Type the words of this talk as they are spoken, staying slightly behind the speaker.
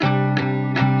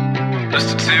Let's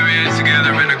deteriorate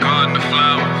together in a garden of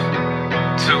flowers.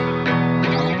 Two.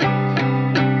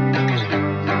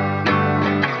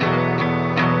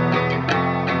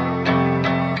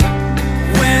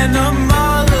 When I'm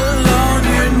all alone,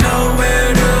 you're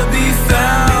nowhere to be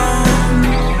found.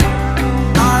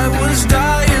 I was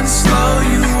dying slow,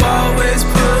 you always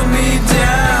put me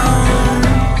down.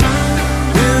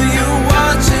 Will you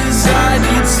watch as I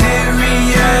deteriorate?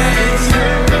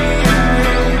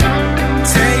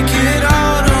 Take it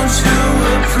all, don't you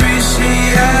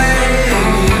appreciate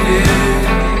it?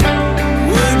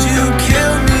 Would you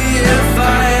kill me if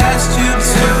I asked you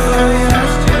to?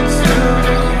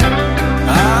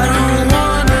 I don't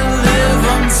wanna live,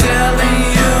 I'm telling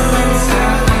you.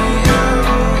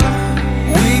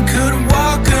 We could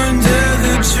walk under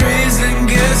the trees and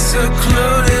get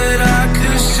secluded. I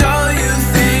could show you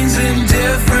things in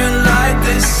different light,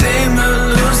 they seem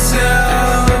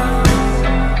elusive.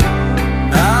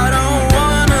 I don't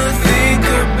wanna think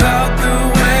about the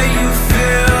way you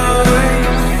feel.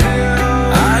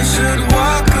 I should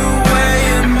walk away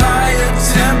in my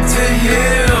attempt to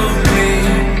heal me.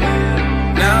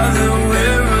 Now that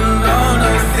we're alone,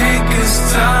 I think it's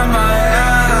time I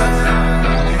ask.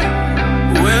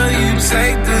 Will you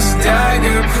take this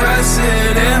dagger, press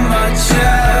it in my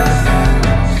chest?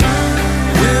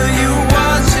 Will you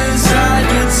watch as I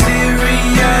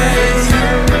deteriorate?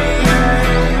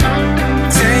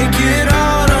 Take it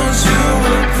all, don't you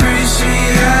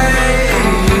appreciate it?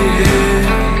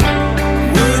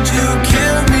 Would you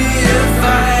kill me if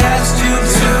I asked you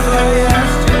to?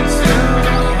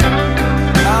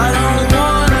 I don't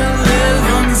wanna live,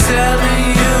 I'm telling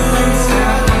you.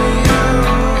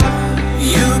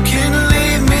 You can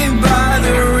leave me by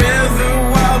the river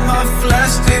while my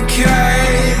flesh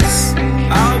decays.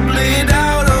 I'll bleed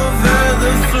out over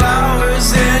the flowers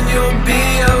and you'll be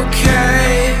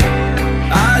okay.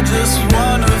 I just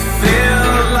wanna feel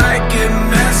like it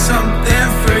meant something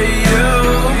for you.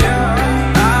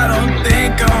 I don't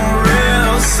think I'm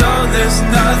real, so there's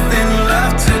nothing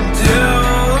left to do.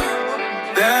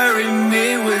 Bury me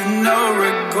with no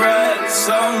regrets.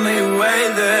 Only way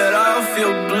that I'll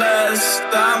feel blessed,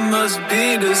 I must be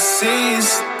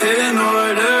deceased in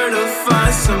order to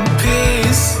find some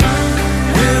peace.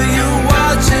 Will you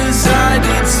watch as I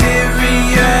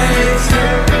deteriorate?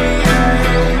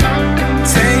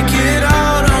 Take it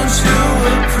all, don't you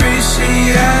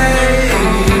appreciate it?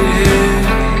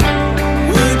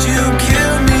 Would you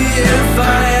kill me if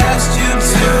I asked you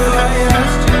to?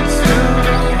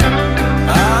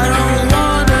 I don't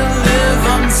wanna live,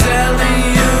 I'm telling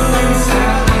you.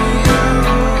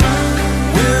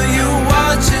 Will you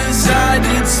watch as I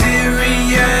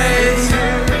deteriorate?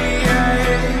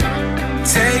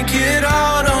 Take it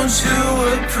all, don't you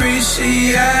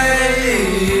appreciate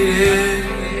it?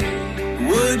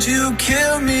 Would you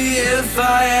kill me if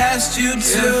I asked you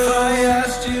to?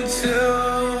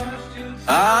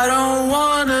 I don't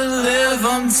wanna live,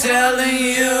 I'm telling